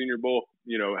team for the Senior Bowl.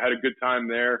 Had a good time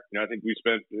there. I think we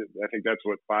spent, that's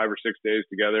 5 or 6 days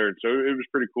together. And so it was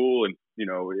pretty cool. And,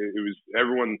 it was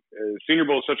everyone, Senior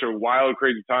Bowl is such a wild,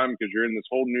 crazy time because you're in this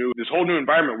whole new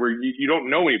environment where you don't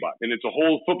know anybody. And it's a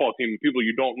whole football team of people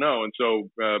you don't know. And so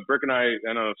Brick and I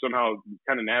somehow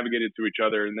kind of navigated to each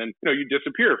other. And then, you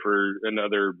disappear for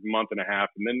another month and a half.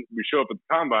 And then we show up at the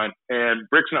Combine and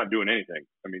Brick's not doing anything.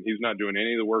 He's not doing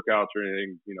any of the workouts or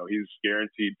anything. He's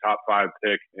guaranteed top 5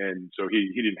 pick. And so he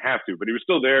didn't have to, but he was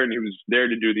still there and he was there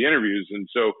to do the interviews. And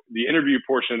so the interview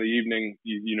portion of the evening,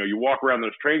 you walk around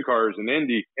those train cars in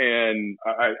Indy, and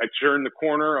I turn the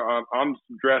corner. I'm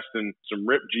dressed in some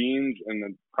ripped jeans and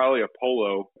then probably a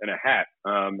polo and a hat.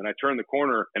 And I turn the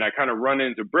corner and I kind of run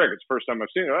into Brick. It's the first time I've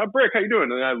seen him. Oh, Brick, how you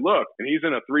doing? And I look and he's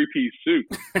in a 3-piece suit.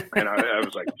 And I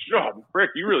was like, oh, Brick,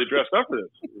 you really dressed up for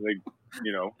this.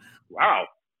 Wow.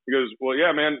 He goes, well,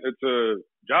 yeah, man, it's a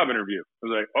job interview. I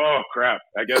was like, oh, crap.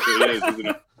 I guess it is, isn't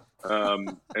it?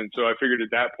 And so I figured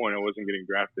at that point I wasn't getting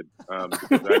drafted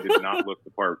because I did not look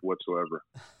the part whatsoever.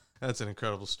 That's an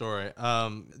incredible story.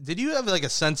 Did you have a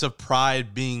sense of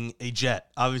pride being a Jet?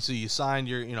 Obviously, you signed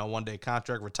your one-day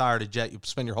contract, retired a Jet. You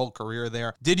spent your whole career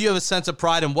there. Did you have a sense of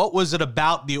pride, and what was it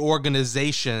about the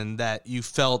organization that you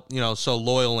felt so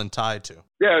loyal and tied to?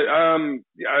 Yeah.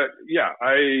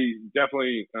 I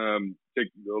definitely take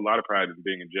a lot of pride in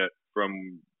being a Jet,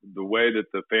 from the way that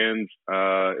the fans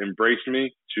embraced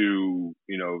me to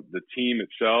the team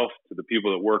itself, to the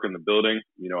people that work in the building.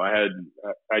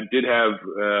 I did have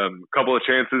a couple of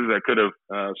chances. I could have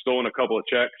stolen a couple of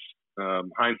checks.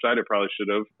 Hindsight, I probably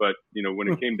should have, but when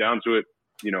it came down to it,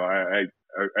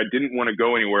 I didn't want to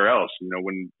go anywhere else.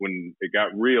 When it got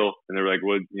real and they were like,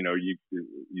 well,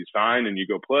 you sign and you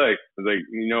go play. I was like,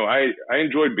 I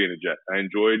enjoyed being a Jet. I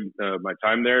enjoyed my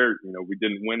time there. We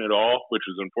didn't win at all, which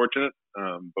was unfortunate.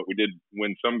 But we did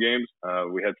win some games.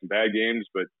 We had some bad games,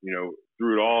 but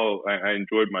through it all, I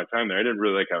enjoyed my time there. I didn't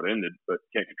really like how it ended, but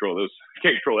can't control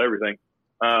everything.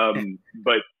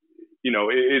 But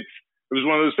it was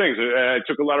one of those things. I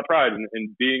took a lot of pride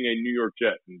in being a New York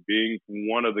Jet and being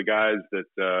one of the guys that,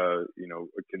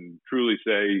 can truly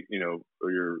say,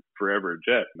 you're forever a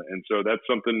Jet. And so that's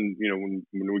something, when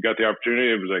we got the opportunity,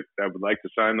 it was like, I would like to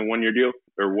sign the 1-year deal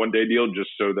or 1-day deal just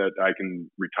so that I can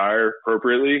retire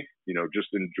appropriately, just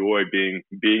enjoy being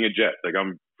a Jet. Like,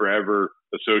 I'm forever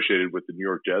associated with the New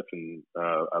York Jets, and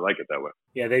I like it that way.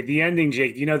 Yeah, the ending,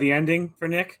 Jake. Do you know the ending for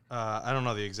Nick? I don't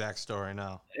know the exact story,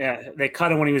 no. Yeah, they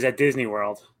cut him when he was at Disney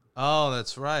World. Oh,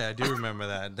 that's right. I do remember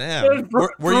that. Damn.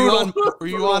 Were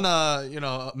you on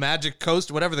a Magic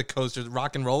Coaster, whatever the coaster,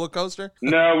 Rock and Roller Coaster?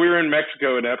 No, we were in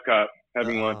Mexico at Epcot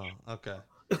having lunch. Okay.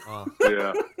 Oh.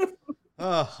 Yeah.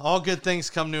 All good things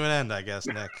come to an end, I guess,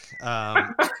 Nick.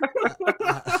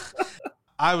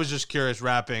 I was just curious,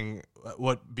 rapping,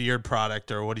 what beard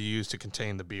product or what do you use to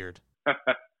contain the beard?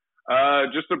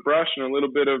 Just a brush and a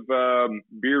little bit of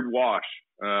beard wash.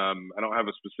 I don't have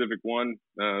a specific one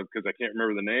because I can't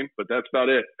remember the name, but that's about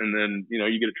it. And then,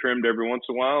 you get it trimmed every once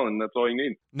in a while, and that's all you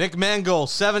need. Nick Mangold,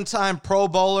 7-time Pro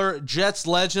Bowler, Jets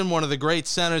legend, one of the great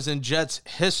centers in Jets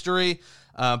history.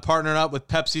 Partnered up with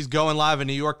Pepsi's Going Live in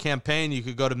New York campaign. You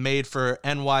could go to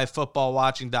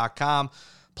madefornyfootballwatching.com.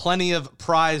 Plenty of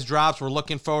prize drops. We're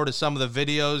looking forward to some of the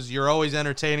videos. You're always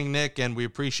entertaining, Nick, and we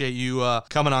appreciate you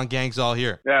coming on Gangs All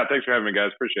Here. Yeah, thanks for having me,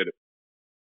 guys. Appreciate it.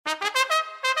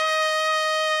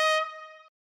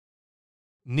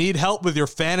 Need help with your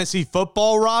fantasy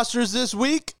football rosters this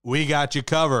week? We got you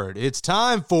covered. It's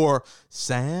time for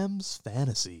Sam's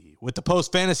Fantasy with the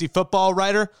Post Fantasy Football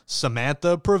writer,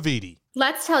 Samantha Praviti.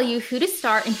 Let's tell you who to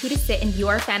start and who to sit in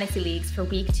your fantasy leagues for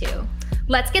week 2.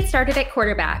 Let's get started at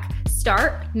quarterback.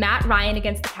 Start Matt Ryan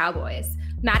against the Cowboys.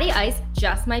 Matty Ice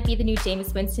just might be the new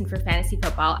Jameis Winston for fantasy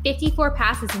football. 54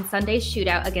 passes in Sunday's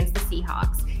shootout against the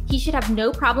Seahawks. He should have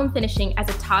no problem finishing as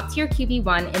a top-tier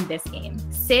QB1 in this game.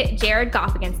 Sit Jared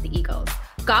Goff against the Eagles.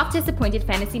 Goff disappointed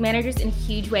fantasy managers in a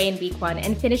huge way in week 1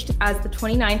 and finished as the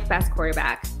 29th best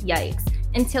quarterback. Yikes.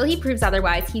 Until he proves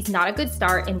otherwise, he's not a good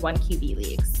start in 1 QB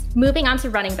leagues. Moving on to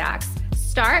running backs.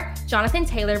 Start Jonathan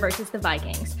Taylor versus the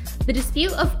Vikings. The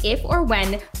dispute of if or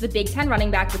when the Big Ten running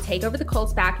back would take over the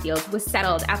Colts backfield was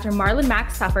settled after Marlon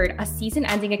Mack suffered a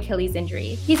season-ending Achilles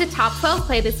injury. He's a top 12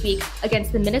 play this week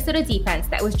against the Minnesota defense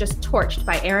that was just torched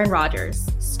by Aaron Rodgers.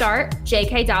 Start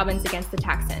J.K. Dobbins against the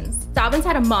Texans. Dobbins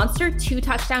had a monster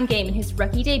 2-touchdown game in his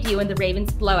rookie debut in the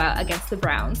Ravens' blowout against the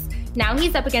Browns. Now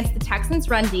he's up against the Texans'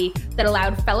 run D that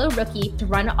allowed fellow rookie to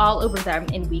run all over them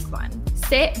in week 1.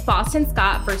 Sit Boston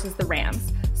Scott versus the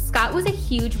Rams. Scott was a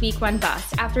huge week 1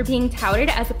 bust after being touted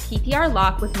as a PPR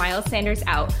lock with Miles Sanders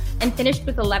out and finished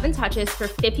with 11 touches for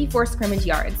 54 scrimmage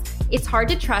yards. It's hard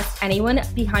to trust anyone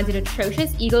behind an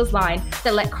atrocious Eagles line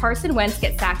that let Carson Wentz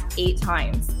get sacked 8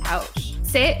 times. Ouch.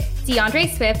 Sit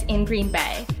DeAndre Swift in Green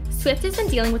Bay. Swift has been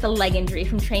dealing with a leg injury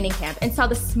from training camp and saw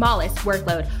the smallest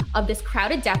workload of this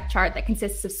crowded depth chart that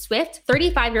consists of Swift,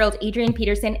 35-year-old Adrian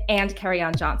Peterson, and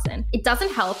Kerryon Johnson. It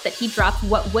doesn't help that he dropped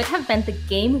what would have been the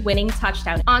game-winning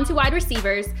touchdown. On to wide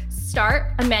receivers.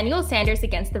 Start Emmanuel Sanders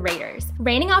against the Raiders.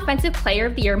 Reigning Offensive Player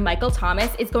of the Year Michael Thomas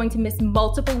is going to miss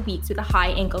multiple weeks with a high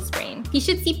ankle sprain. He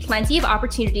should see plenty of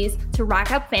opportunities to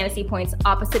rack up fantasy points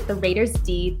opposite the Raiders'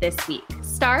 D this week.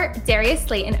 Start Darius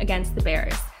Slayton against the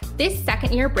Bears. This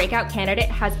second-year breakout candidate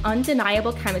has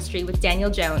undeniable chemistry with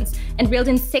Daniel Jones and reeled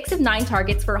in 6 of 9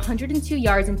 targets for 102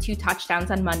 yards and 2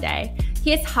 touchdowns on Monday. He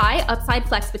has high upside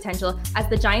flex potential as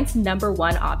the Giants'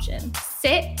 #1 option.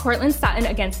 Sit Courtland Sutton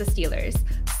against the Steelers.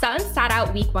 Sutton sat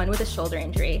out week 1 with a shoulder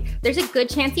injury. There's a good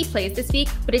chance he plays this week,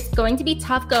 but it's going to be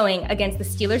tough going against the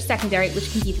Steelers' secondary,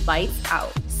 which can be lights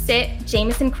out. Sit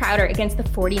Jamison Crowder against the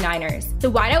 49ers.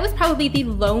 The wideout was probably the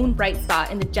lone bright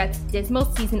spot in the Jets' dismal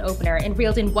season opener and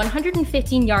reeled in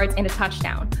 115 yards and a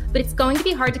touchdown. But it's going to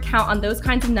be hard to count on those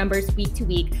kinds of numbers week to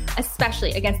week,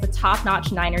 especially against the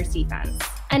top-notch Niners defense.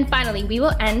 And finally, we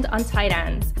will end on tight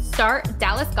ends. Start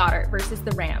Dallas Goedert versus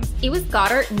the Rams. It was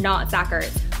Goedert, not Zach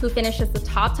Ertz, who finished as the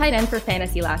top tight end for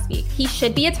fantasy last week. He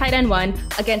should be a tight end 1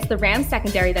 against the Rams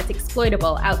secondary that's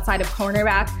exploitable outside of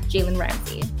cornerback Jalen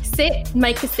Ramsey. Sit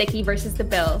Mike Gesicki versus the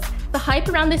Bills. The hype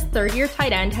around this third-year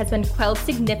tight end has been quelled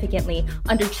significantly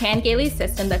under Chan Gailey's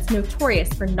system that's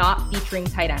notorious for not featuring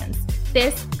tight ends.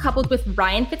 This, coupled with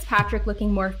Ryan Fitzpatrick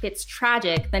looking more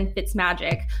Fitz-tragic than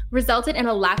Fitzmagic, resulted in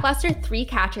a lackluster 3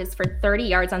 catches for 30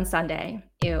 yards on Sunday.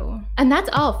 Ew. And that's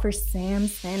all for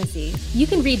Sam's Fantasy. You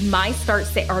can read my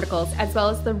start-sit articles as well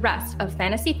as the rest of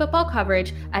fantasy football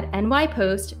coverage at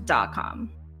nypost.com.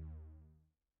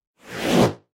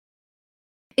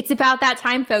 It's about that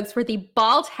time, folks, where the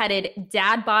bald-headed,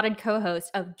 dad-botted co-host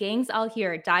of Gangs All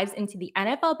Here dives into the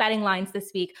NFL betting lines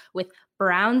this week with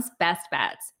Brown's Best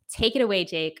Bets. Take it away,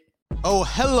 Jake. Oh,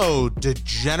 hello,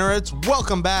 degenerates.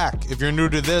 Welcome back. If you're new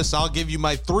to this, I'll give you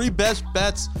my 3 best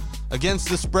bets against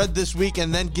the spread this week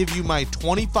and then give you my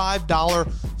 $25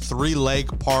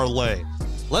 3-leg parlay.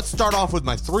 Let's start off with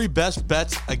my 3 best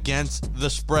bets against the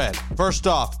spread. First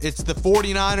off, it's the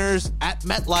 49ers at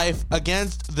MetLife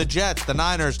against the Jets. The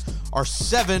Niners are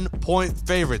 7-point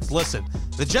favorites. Listen,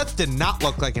 the Jets did not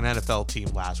look like an NFL team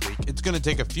last week. It's going to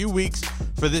take a few weeks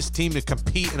for this team to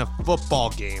compete in a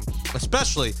football game,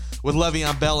 especially with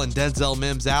Le'Veon Bell and Denzel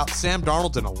Mims out. Sam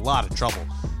Darnold's in a lot of trouble.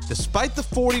 Despite the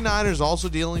 49ers also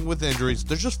dealing with injuries,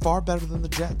 they're just far better than the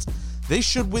Jets. They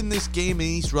should win this game in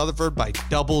East Rutherford by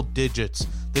double digits.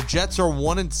 The Jets are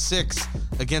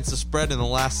 1-6 against the spread in the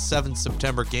last 7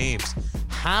 September games.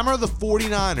 Hammer the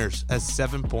 49ers as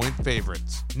 7-point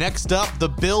favorites. Next up, the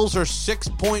Bills are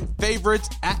 6-point favorites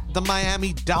at the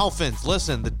Miami Dolphins.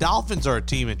 Listen, the Dolphins are a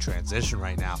team in transition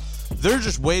right now. They're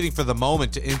just waiting for the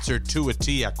moment to insert Tua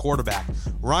T at quarterback.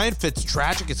 Ryan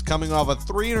Fitzpatrick is coming off a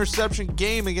 3-interception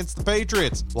game against the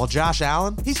Patriots, while Josh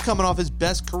Allen, he's coming off his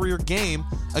best career game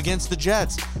against the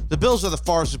Jets. The Bills are the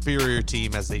far superior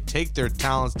team as they take their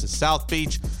talents to South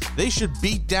Beach. They should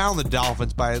beat down the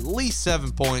Dolphins by at least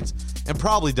 7 points and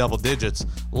probably double digits.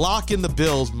 Lock in the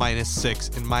Bills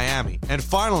 -6 in Miami. And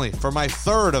finally, for my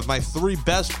third of my 3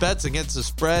 best bets against the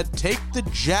spread, take the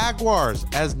Jaguars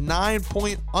as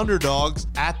 9-point underdogs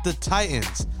at the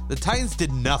Titans. The Titans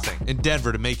did nothing in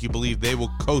Denver to make you believe they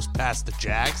will coast past the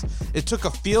Jags. It took a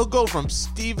field goal from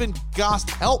Stephen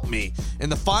Gostkowski in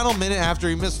the final minute after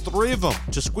he missed 3 of them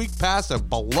to squeak past a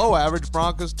below-average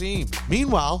Broncos team.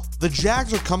 Meanwhile, the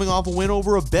Jags are coming off a win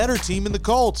over a better team in the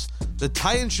Colts. The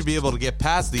Titans should be able to get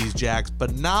past these Jags,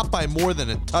 but not by more than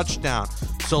a touchdown.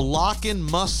 So lock in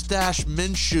Mustache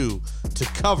Minshew to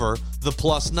cover the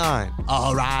 +9.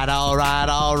 All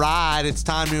right. It's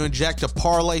time to inject a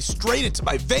parlay straight into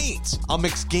my veins. I'll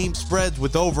mix game spreads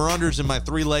with over-unders in my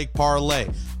 3-leg parlay.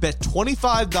 Bet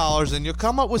 $25 and you'll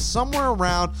come up with somewhere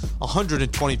around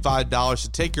 $125 to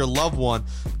take your loved one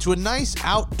to a nice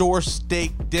outdoor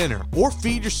steak dinner. Or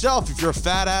feed yourself if you're a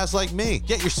fat ass like me.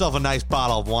 Get yourself a nice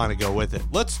bottle of wine to go with it.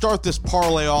 Let's start this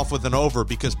parlay off with an over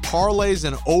because parlays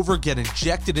and over get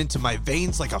injected into my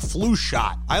veins like a flu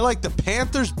shot. I like the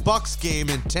Panthers-Bucks game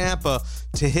in Tampa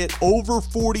to hit over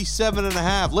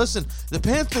 47.5. Listen, the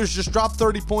Panthers just dropped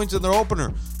 30 points in their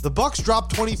opener. The Bucks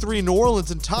dropped 23 in New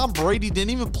Orleans, and Tom Brady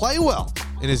didn't even play well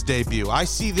in his debut. I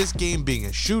see this game being a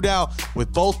shootout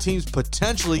with both teams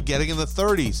potentially getting in the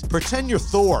 30s. Pretend you're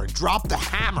Thor and drop the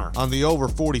hammer on the over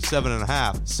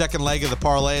 47.5. Second leg of the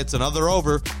parlay, it's another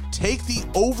over. Take the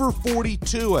over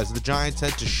 42 as the Giants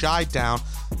head to Chi-Town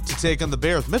to take on the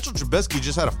Bears. Mitchell Trubisky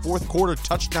just had a fourth quarter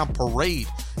touchdown parade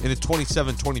in a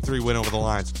 27-23 win over the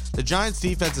Lions. The Giants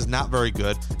defense is not very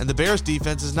good, and the Bears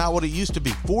defense is not what it used to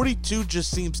be. 42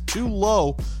 just seems too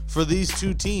low for these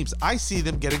two teams. I see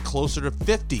them getting closer to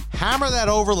 50. Hammer that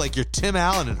over like you're Tim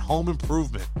Allen in Home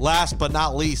Improvement. Last but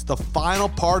not least, the final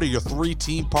part of your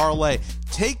 3-team parlay.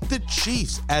 Take the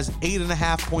Chiefs as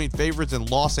 8.5-point favorites in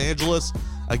Los Angeles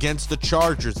against the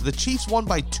Chargers. The Chiefs won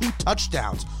by 2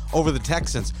 touchdowns over the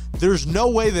Texans. There's no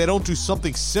way they don't do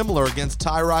something similar against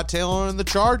Tyrod Taylor and the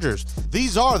Chargers.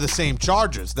 These are the same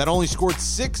Chargers that only scored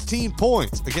 16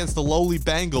 points against the lowly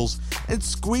Bengals and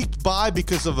squeaked by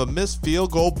because of a missed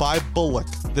field goal by Bullock.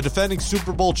 The defending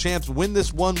Super Bowl champs win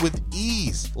this one with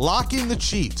ease. Lock in the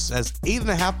Chiefs as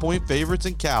 8.5-point favorites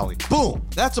in Cali. Boom!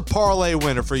 That's a parlay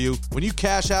winner for you. When you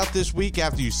cash out this week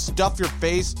after you stuff your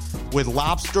face with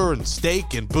lobster and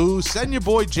steak and booze, send your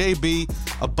boy JB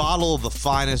a bottle of the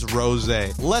finest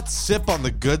rosé. Let's sip on the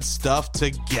good stuff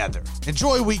together.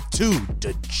 Enjoy week 2,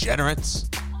 degenerates.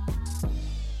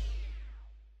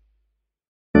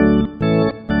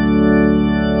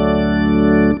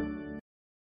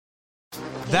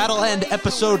 That'll end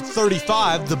episode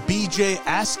 35, the BJ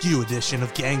Askew edition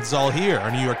of Gangs All Here,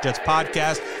 our New York Jets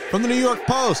podcast from the New York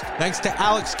Post. Thanks to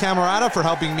Alex Camerata for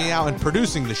helping me out in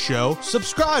producing the show.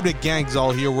 Subscribe to Gangs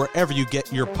All Here wherever you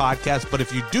get your podcast, but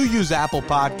if you do use Apple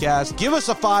Podcasts, give us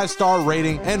a 5-star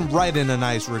rating and write in a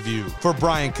nice review. For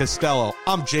Brian Costello,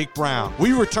 I'm Jake Brown.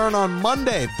 We return on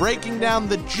Monday, breaking down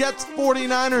the Jets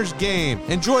 49ers game.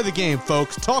 Enjoy the game,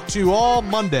 folks. Talk to you all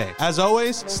Monday. As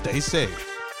always, stay safe.